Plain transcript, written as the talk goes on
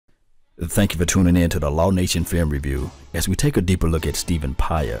Thank you for tuning in to the Law Nation Film Review. As we take a deeper look at Stephen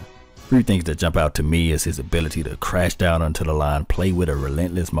Paea, three things that jump out to me is his ability to crash down onto the line, play with a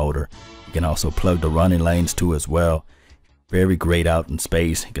relentless motor. He can also plug the running lanes too as well. Very great out in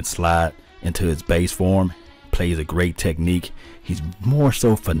space. He can slide into his base form. Plays a great technique. He's more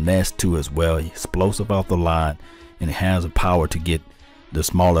so finesse too as well. He's explosive off the line, and he has the power to get the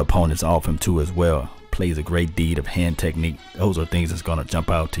smaller opponents off him too as well. Plays a great deed of hand technique. Those are things that's going to jump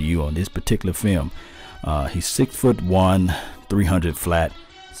out to you on this particular film. He's 6'1", 300 flat,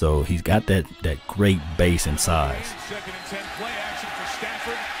 so he's got that great base and size. Second and 10 play action for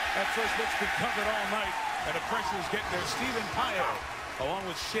Stafford. That first look's been covered all night, and the pressure is getting there. Stephen Paea, along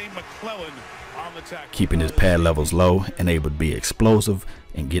with Shane McClellan on the tackle. Keeping his pad levels low and able to be explosive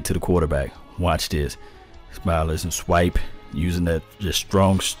and get to the quarterback. Watch this. Smilers and swipe, using that just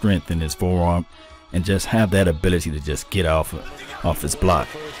strong strength in his forearm, and just have that ability to just get off his block.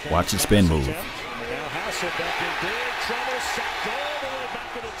 Watch his spin move.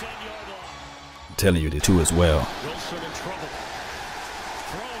 I'm telling you, the two as well.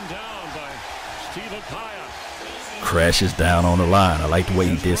 Crashes down on the line. I like the way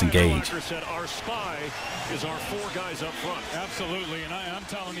he disengaged. Our spy is our four guys up front. Absolutely, and I'm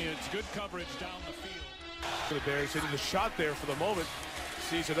telling you, it's good coverage down the field. The Bears hitting the shot there for the moment.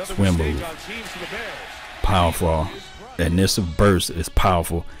 Sees another Swim mistake move. on teams for the Bears. Powerful. That initial burst is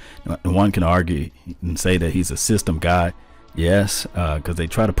powerful. One can argue and say that he's a system guy. Yes, because they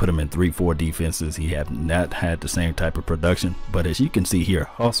try to put him in 3-4 defenses. He have not had the same type of production. But as you can see here,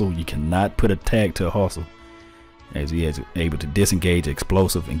 hustle, you cannot put a tag to a hustle. As he is able to disengage,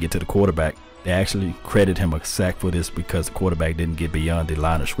 explosive, and get to the quarterback. They actually credit him a sack for this because the quarterback didn't get beyond the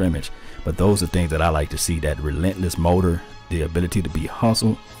line of scrimmage. But those are things that I like to see, that relentless motor, the ability to be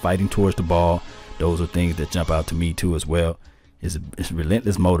hustle, fighting towards the ball. Those are things that jump out to me too as well. His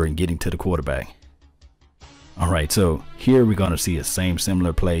relentless motor and getting to the quarterback. Alright, so here we're going to see a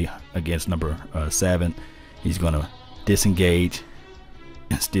similar play against number 7. He's going to disengage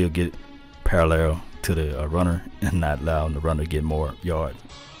and still get parallel to the runner and not allowing the runner to get more yards.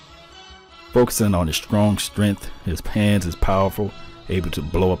 Focusing on his strong strength, his hands is powerful, able to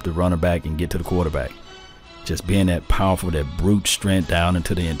blow up the runner back and get to the quarterback. Just being that powerful, that brute strength down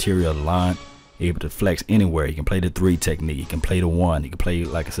into the interior of the line, able to flex anywhere. He can play the 3 technique, he can play the 1, he can play,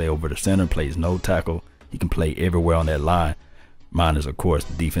 like I say, over the center, plays no tackle. He can play everywhere on that line. Mine is, of course,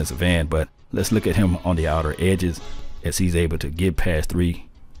 the defensive end, but let's look at him on the outer edges as he's able to get past 3,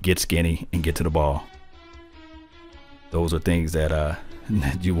 get skinny, and get to the ball. Those are things that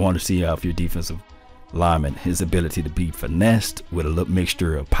you want to see out of your defensive lineman. His ability to be finessed with a little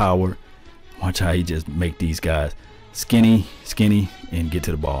mixture of power. Watch how he just make these guys skinny, and get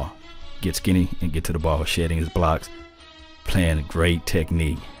to the ball. Get skinny and get to the ball, shedding his blocks. Playing great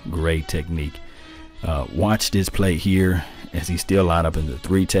technique, great technique. Watch this play here as he's still lined up in the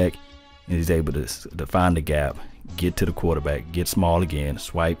 3 tech, and he's able to find the gap, get to the quarterback, get small again,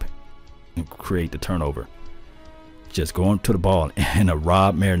 swipe, and create the turnover. Just going to the ball. In a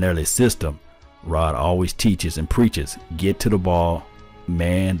Rod Marinelli system, Rod always teaches and preaches, get to the ball,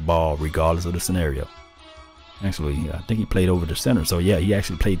 man ball, regardless of the scenario. Actually, I think he played over the center, so yeah, he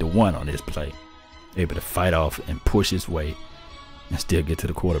actually played the 1 on this play. Able to fight off and push his way and still get to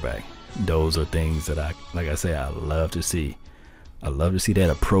the quarterback. Those are things that like I say, I love to see. I love to see that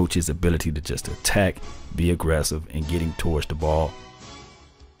approach, his ability to just attack, be aggressive, and getting towards the ball.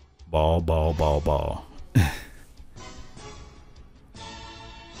 Ball.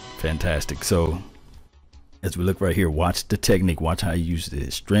 Fantastic. So as we look right here, watch the technique, watch how he uses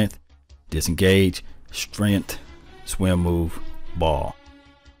his strength, disengage, strength, swim move, ball.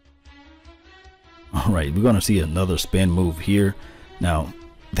 All right, we're going to see another spin move here. Now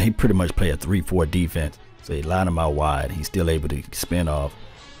they pretty much play a 3-4 defense, so they line him out wide. He's still able to spin off,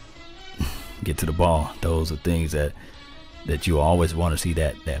 get to the ball. Those are things that you always want to see,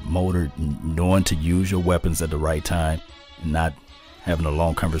 that motor, knowing to use your weapons at the right time, and not having a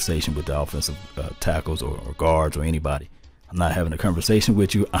long conversation with the offensive tackles or guards or anybody. I'm not having a conversation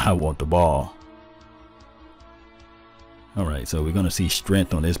with you, I want the ball. Alright, so we're going to see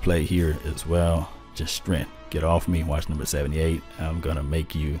strength on this play here as well. Just strength. Get off me. Watch number 78. I'm going to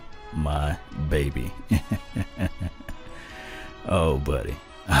make you my baby. Oh, buddy.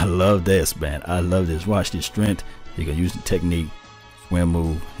 I love this, man. I love this. Watch this strength. He can use the technique, swim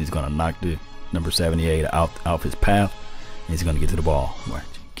move. He's going to knock the number 78 out his path. He's going to get to the ball. Watch.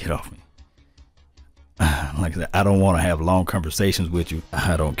 Get off me. Like I said, I don't want to have long conversations with you.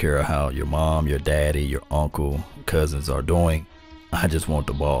 I don't care how your mom, your daddy, your uncle, cousins are doing. I just want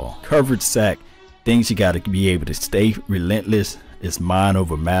the ball. Coverage, sack, things you got to be able to stay relentless. It's mind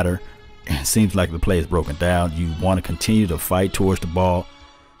over matter. it seems like the play is broken down. You want to continue to fight towards the ball.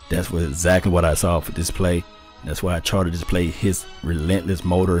 That's exactly what I saw for this play. That's why I charted this play, his relentless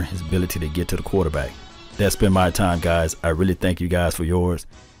motor, his ability to get to the quarterback. That's been my time, guys. I really thank you guys for yours.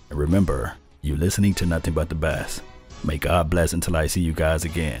 And remember, you're listening to nothing but the best. May God bless until I see you guys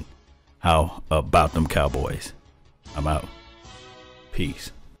again. How about them Cowboys? I'm out.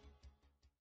 Peace.